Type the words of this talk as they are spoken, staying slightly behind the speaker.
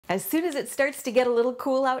As soon as it starts to get a little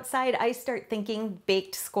cool outside, I start thinking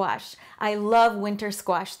baked squash. I love winter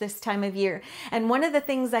squash this time of year. And one of the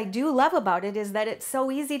things I do love about it is that it's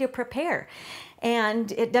so easy to prepare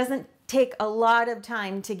and it doesn't take a lot of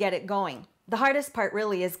time to get it going. The hardest part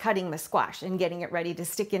really is cutting the squash and getting it ready to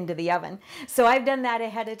stick into the oven. So I've done that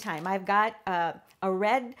ahead of time. I've got a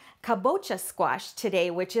red kabocha squash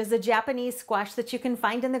today, which is a Japanese squash that you can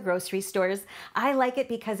find in the grocery stores. I like it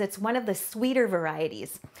because it's one of the sweeter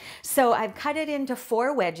varieties. So I've cut it into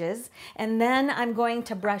 4 wedges, and then I'm going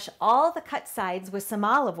to brush all the cut sides with some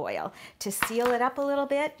olive oil to seal it up a little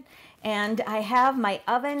bit. And I have my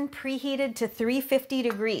oven preheated to 350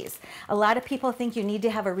 degrees. A lot of people think you need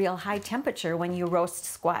to have a real high temperature when you roast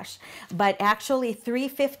squash, but actually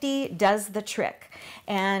 350 does the trick.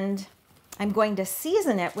 And I'm going to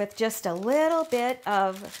season it with just a little bit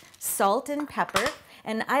of salt and pepper.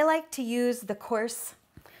 And I like to use the coarse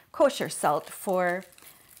kosher salt for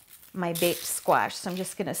my baked squash. So I'm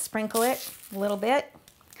just gonna sprinkle it a little bit,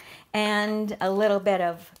 and a little bit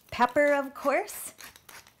of pepper, of course.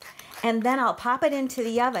 And then I'll pop it into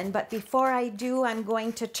the oven, but before I do, I'm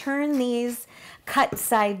going to turn these cut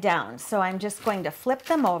side down. So I'm just going to flip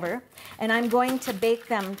them over, and I'm going to bake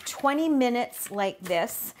them 20 minutes like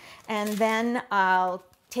this, and then I'll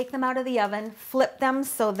take them out of the oven, flip them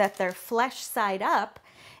so that they're flesh side up,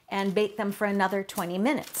 and bake them for another 20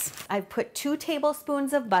 minutes. I've put 2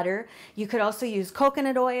 tablespoons of butter, you could also use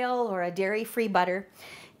coconut oil or a dairy-free butter,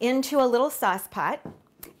 into a little sauce pot.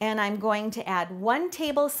 And I'm going to add 1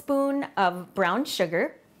 tablespoon of brown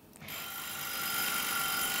sugar.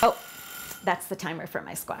 Oh, that's the timer for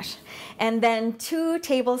my squash. And then 2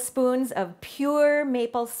 tablespoons of pure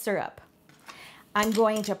maple syrup. I'm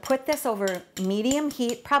going to put this over medium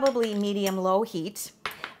heat, probably medium-low heat,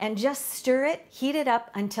 and just stir it, heat it up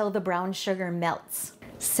until the brown sugar melts.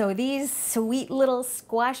 So these sweet little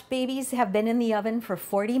squash babies have been in the oven for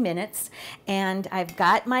 40 minutes, and I've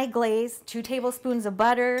got my glaze, 2 tablespoons of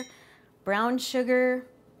butter, brown sugar,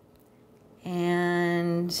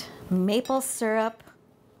 and maple syrup.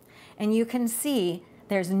 And you can see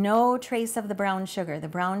there's no trace of the brown sugar. The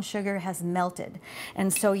brown sugar has melted.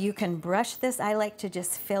 And so you can brush this. I like to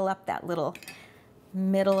just fill up that little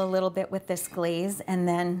middle a little bit with this glaze, and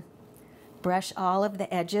then brush all of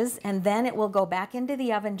the edges, and then it will go back into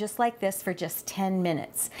the oven just like this for just 10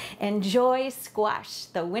 minutes. Enjoy squash.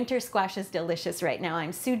 The winter squash is delicious right now.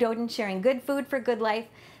 I'm Sue Doden, sharing good food for good life,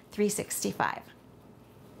 365.